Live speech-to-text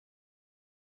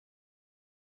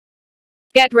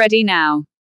Get ready now.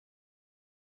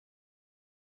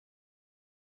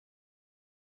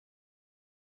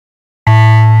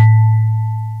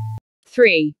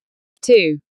 3,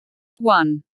 2,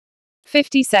 1.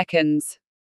 50 seconds.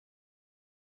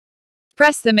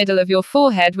 Press the middle of your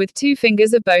forehead with 2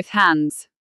 fingers of both hands.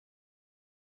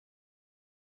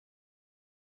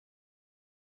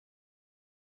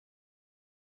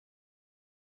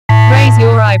 Raise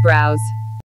your eyebrows.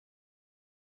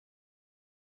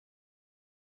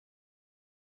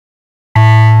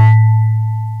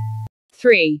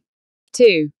 Three,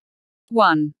 2,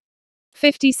 1.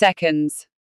 50 seconds.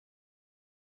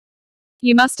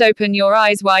 You must open your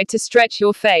eyes wide to stretch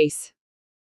your face.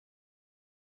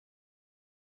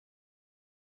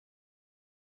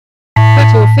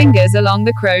 Put your fingers along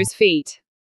the crow's feet.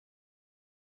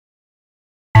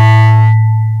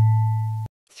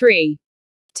 3,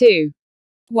 2,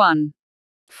 1.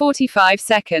 45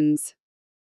 seconds.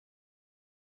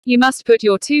 You must put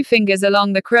your 2 fingers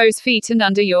along the crow's feet and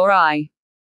under your eye.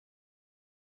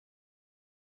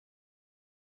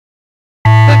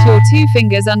 Put your 2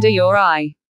 fingers under your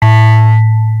eye.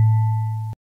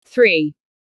 3,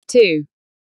 2,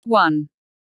 1.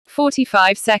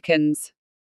 45 seconds.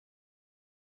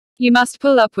 You must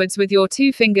pull upwards with your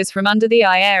 2 fingers from under the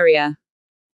eye area.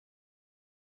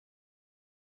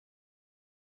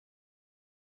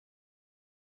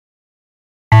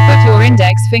 Put your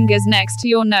index fingers next to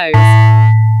your nose.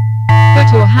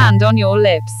 Put your hand on your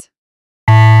lips.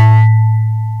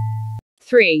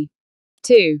 3,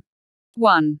 2,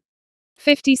 1.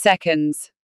 50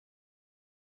 seconds.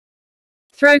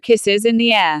 Throw kisses in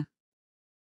the air.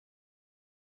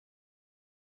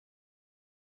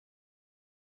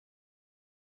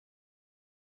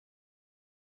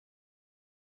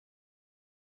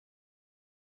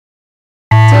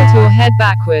 Tilt your head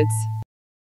backwards.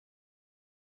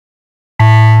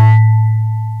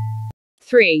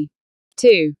 3,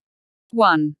 2,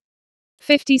 1.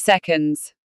 50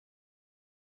 seconds.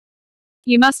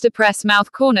 You must depress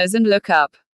mouth corners and look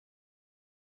up.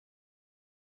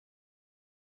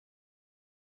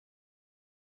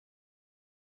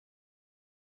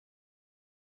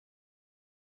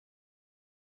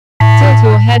 Tilt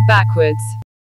your head backwards.